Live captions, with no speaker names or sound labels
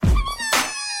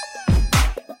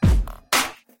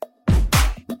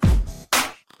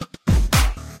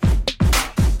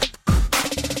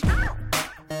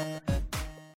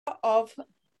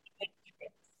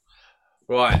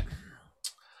Right.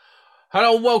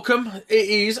 Hello and welcome. It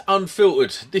is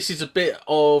Unfiltered. This is a bit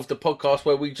of the podcast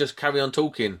where we just carry on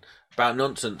talking about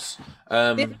nonsense.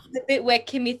 This is the bit where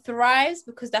Kimmy thrives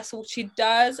because that's all she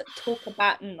does, talk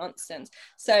about nonsense.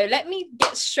 So let me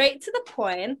get straight to the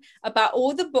point about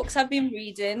all the books I've been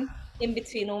reading in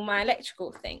between all my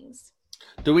electrical things.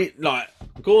 Do we,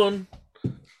 go on.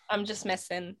 I'm just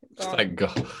messing. Thank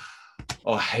God.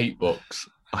 Oh, I hate books.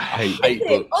 I hate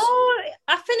books. Oh,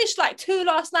 I finished like 2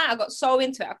 last night. I got so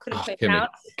into it. I couldn't put it down.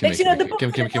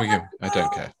 Kimmy. I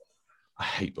don't care. I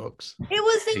hate books. It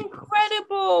was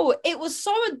incredible. It was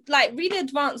so really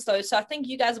advanced though. So I think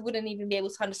you guys wouldn't even be able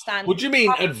to understand. What do you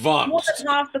mean advanced? More than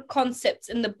half the concepts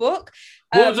in the book.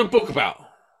 What was the book about?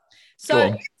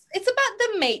 So it's about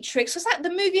the Matrix. It's like the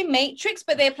movie Matrix,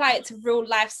 but they apply it to real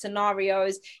life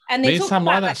scenarios. And they talk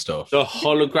about that stuff. The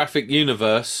holographic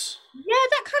universe. Yeah,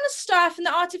 that kind of stuff, and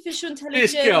the artificial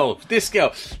intelligence. This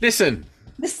girl. Listen.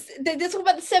 They talk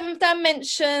about the 7th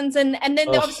dimensions, and then they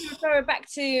obviously refer it back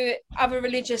to other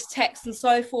religious texts and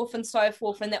so forth, and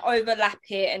they overlap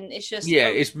it, and it's just... Yeah,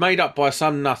 it's made up by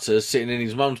some nutters sitting in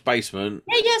his mum's basement.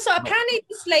 Yeah, so apparently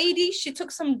this lady, she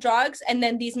took some drugs, and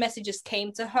then these messages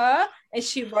came to her, and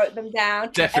she wrote them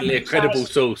down. Definitely a credible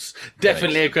source.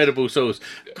 Definitely a credible source.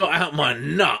 Got out my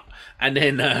nut, and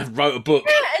then wrote a book.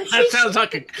 Yeah,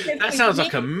 that sounds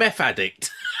like a meth addict.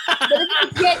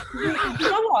 You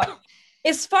know what?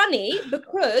 It's funny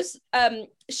because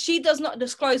she does not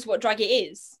disclose what drug it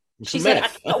is. She said, I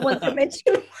don't want to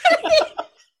mention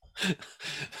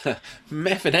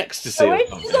meth and ecstasy. So when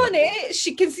she's on it,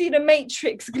 she can see the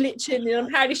Matrix glitching, and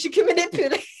apparently she can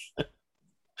manipulate.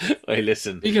 Hey,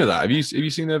 listen. Speaking of that, have you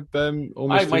seen the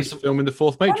almost filming the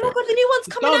 4th Matrix? Oh my God, the new one's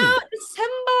coming out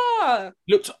December.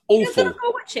 Looks awful.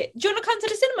 Go watch it. Do you want to come to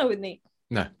the cinema with me?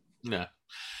 No.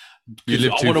 You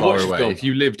live too far away. If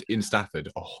you lived in Stafford,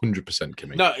 100%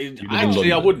 Kimmy. No,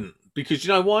 actually, I wouldn't. Because you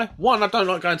know why? One, I don't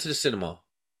like going to the cinema.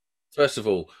 First of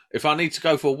all, if I need to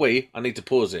go for a wee, I need to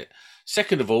pause it.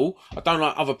 Second of all, I don't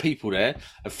like other people there.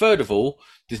 And third of all,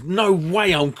 there's no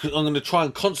way I'm going to try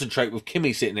and concentrate with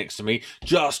Kimmy sitting next to me,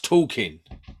 just talking.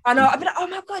 I know. I'd be like, oh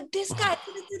my God, this guy.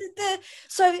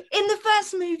 So in the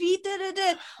first movie,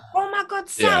 oh my God,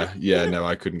 Sam. Yeah, no,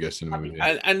 I couldn't go cinema with you.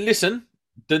 And listen,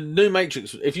 the new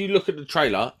Matrix, if you look at the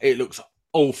trailer, it looks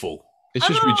awful. It's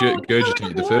just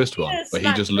regurgitated the first one, but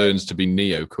he just learns to be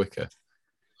Neo quicker.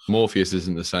 Morpheus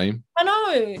isn't the same. I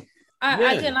know.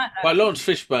 I didn't like that. But Lawrence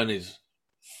Fishburne is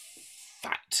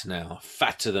fat now,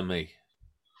 fatter than me.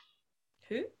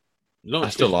 Who? Lawrence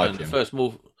I still Fishburne, like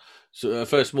him.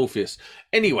 First Morpheus.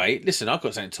 Anyway, listen, I've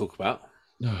got something to talk about.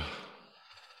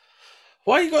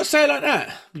 Why you got to say it like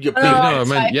that?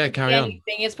 Carry on.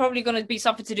 It's probably going to be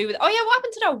something to do with... Oh, yeah, what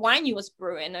happened to that wine you was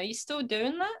brewing? Are you still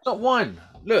doing that? Not wine.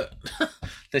 Look.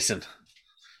 Listen.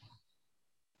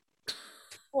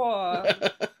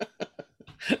 What?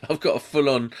 I've got a full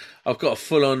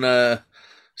on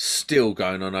still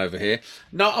going on over here.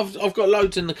 No, I've got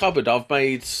loads in the cupboard. I've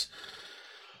made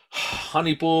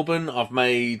honey bourbon. I've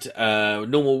made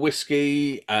normal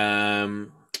whiskey.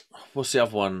 What's the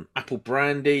other one? Apple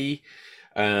brandy.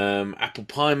 Apple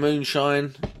pie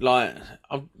moonshine. Like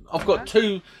I've got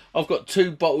two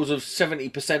bottles of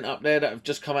 70% up there that have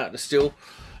just come out of the still.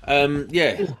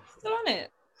 Yeah. Still on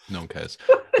it. No one cares.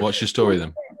 What's your story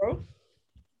then?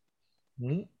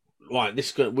 Right,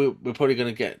 we're probably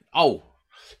going to get. Oh,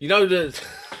 you know the.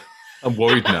 I'm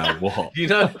worried now. What? you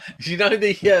know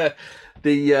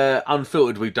the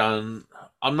Unfiltered we've done.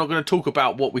 I'm not going to talk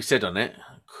about what we said on it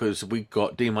because we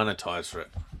got demonetized for it.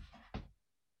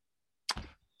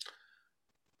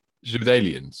 Is it with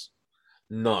aliens?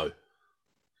 No.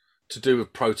 To do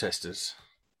with protesters.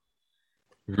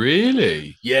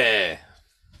 Really? Yeah.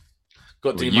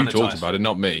 Got demonetized. You talked about it,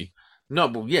 not me. No,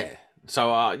 well, yeah.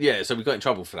 So so we got in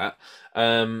trouble for that.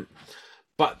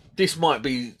 But this might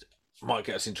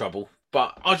get us in trouble.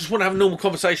 But I just want to have a normal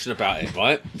conversation about it,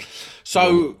 right?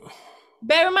 So,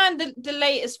 bear in mind the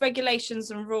latest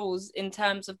regulations and rules in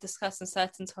terms of discussing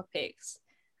certain topics.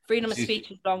 Freedom of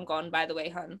speech is long gone, by the way,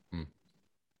 hun.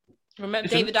 Remember,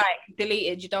 David Icke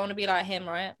deleted. You don't want to be like him,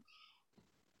 right?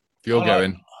 If you're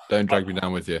going, don't drag me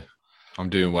down with you. I'm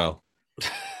doing well.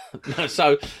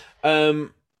 So,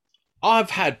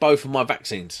 I've had both of my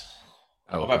vaccines.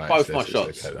 I've had both my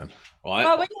shots. Okay, then. Right.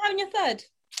 Oh, when are you having your third?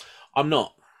 I'm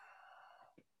not.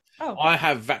 Oh. I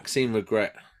have vaccine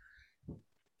regret.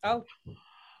 Oh.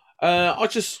 I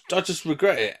just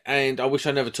regret it, and I wish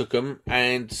I never took them.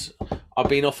 And I've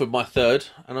been offered my third,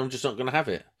 and I'm just not going to have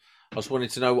it. I just wanted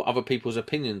to know what other people's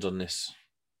opinions on this.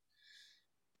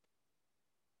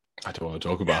 I don't want to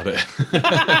talk about it.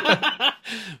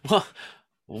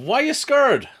 Why are you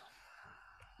scared?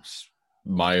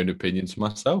 My own opinions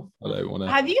myself. I don't want to.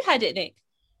 Have you had it, Nick?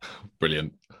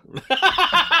 Brilliant.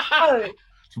 Oh,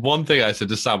 One thing I said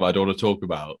to Sam I don't want to talk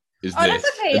about is oh, this,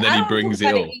 that's okay. and then I he don't brings talk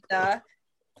it about up. either.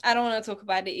 I don't want to talk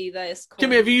about it either. It's cool.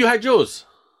 Kimmy, have you had yours?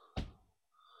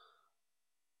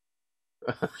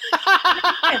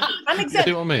 I'm exempt.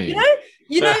 See what I mean?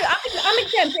 You know, I'm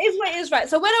exempt. It is what it is, right?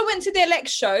 So when I went to the Elect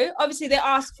show, obviously they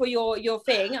asked for your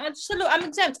thing. I just said, look, I'm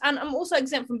exempt, and I'm also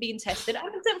exempt from being tested.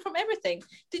 I'm exempt from everything.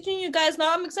 Did you guys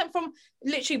know I'm exempt from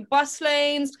literally bus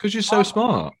lanes, Because you're so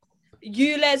smart.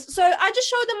 ULEZ? So I just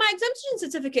showed them my exemption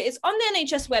certificate. It's on the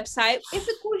NHS website. If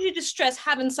it causes you distress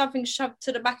having something shoved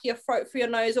to the back of your throat through your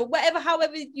nose or whatever,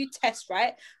 however you test,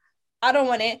 right? I don't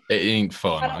want it. It ain't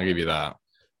fun. I'll give you that.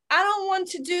 I don't want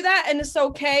to do that, and it's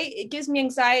okay. It gives me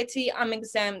anxiety. I'm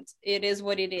exempt. It is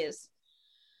what it is.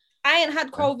 I ain't had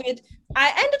COVID. I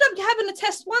ended up having a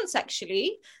test once,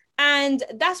 actually, and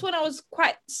that's when I was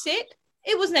quite sick.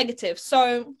 It was negative.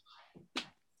 So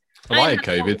I had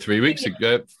COVID 3 weeks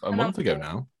ago, a month ago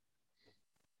now.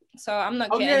 So I'm not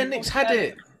Oh, getting yeah, Nick's had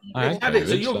it. I Nick's had had it,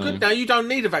 so COVID, you're good now. You don't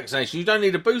need a vaccination. You don't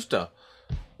need a booster.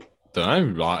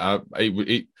 Don't know. Like,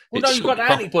 Well, no, you've got the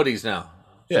antibodies now.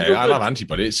 So Yeah, you're I good. have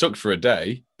antibody. It sucked for a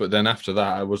day, but then after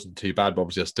that, I wasn't too bad. But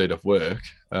obviously, I stayed off work.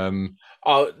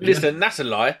 Oh, listen, that's a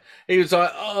lie. He was like,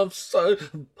 "Oh, I'm so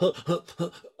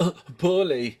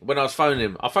poorly." When I was phoning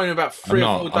him, I phoned him about I'm 3 or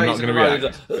not 4 going days to in a row.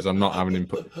 react because I'm not having him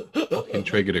fucking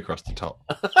triggered across the top.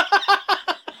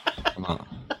 I'm not.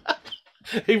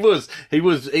 He was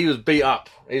beat up.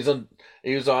 He was like,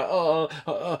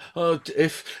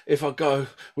 if I go,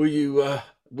 will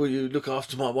you look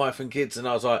after my wife and kids? And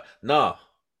I was like, nah,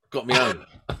 got me own.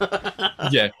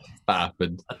 Yeah, that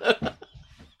happened.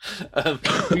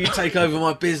 Will you take over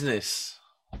my business?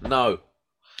 No.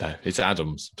 No, it's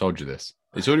Adams. Told you this.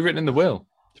 It's already written in the will.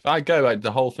 If I go, like,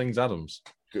 the whole thing's Adams.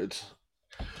 Good.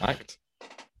 Fact.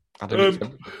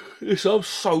 Adam. Listen, I'm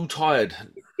so tired.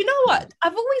 You know what?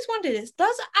 I've always wondered this.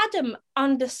 Does Adam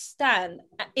understand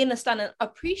and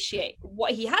appreciate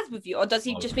what he has with you? Or does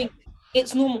he just think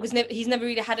it's normal because he's never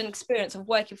really had an experience of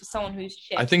working for someone who's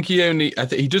shit? I think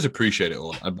he does appreciate it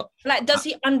all. Like, does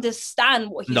he understand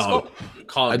what he's No, got?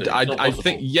 can't. I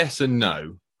think yes and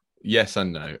no. Yes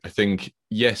and no. I think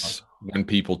yes when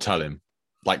people tell him,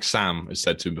 like Sam has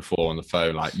said to him before on the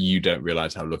phone, like, you don't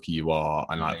realise how lucky you are,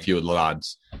 and like a few of the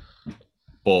lads.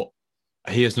 But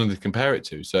he has nothing to compare it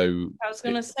to. So I was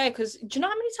gonna say, because do you know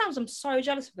how many times I'm so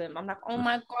jealous of him? I'm like, oh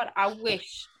my god, I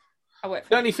wish I worked for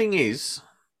The him. only thing is,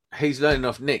 he's learning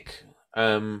off Nick.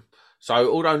 So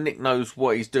although Nick knows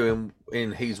what he's doing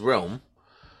in his realm,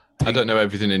 I don't know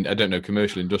everything I don't know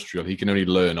commercial, industrial. He can only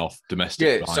learn off domestic.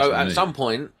 yeah. advice, So doesn't at he? some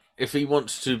point, if he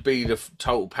wants to be the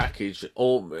total package,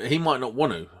 or he might not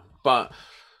want to, but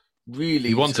really,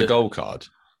 he wants a gold card.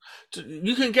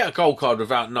 You can get a gold card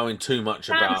without knowing too much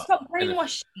Sam, about. stop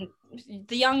brainwashing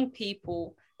the young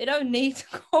people. They don't need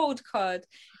a gold card.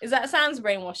 Is that Sam's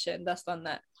brainwashing that's done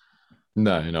that?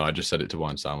 No, I just said it to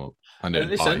wind Sam up. I know.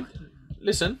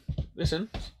 Listen.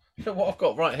 Look what I've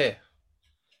got right here.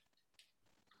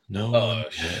 No. Oh,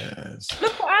 Yes.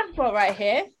 Look what I've got right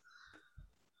here.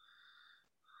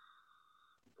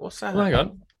 What's that?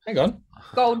 Well, hang on.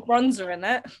 Gold bronzer in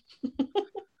it.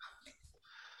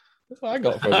 That's what I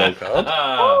got for a gold card.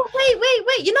 Oh,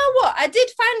 wait. You know what? I did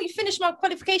finally finish my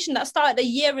qualification that started a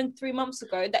year and 3 months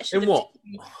ago. That should In have what?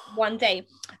 taken me one day.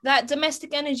 That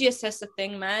domestic energy assessor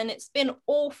thing, man. It's been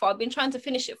awful. I've been trying to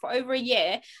finish it for over a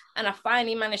year, and I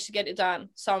finally managed to get it done.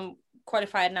 So I'm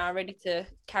qualified now, ready to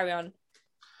carry on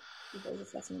with those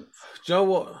assessments. Do you know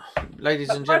what, ladies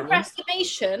But and gentlemen?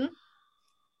 procrastination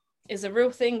is a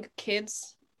real thing,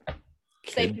 kids.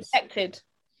 Stay Kids. protected.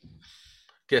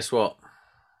 Guess what?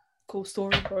 Cool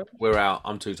story, bro. We're out.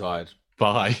 I'm too tired.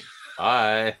 Bye.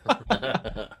 Bye.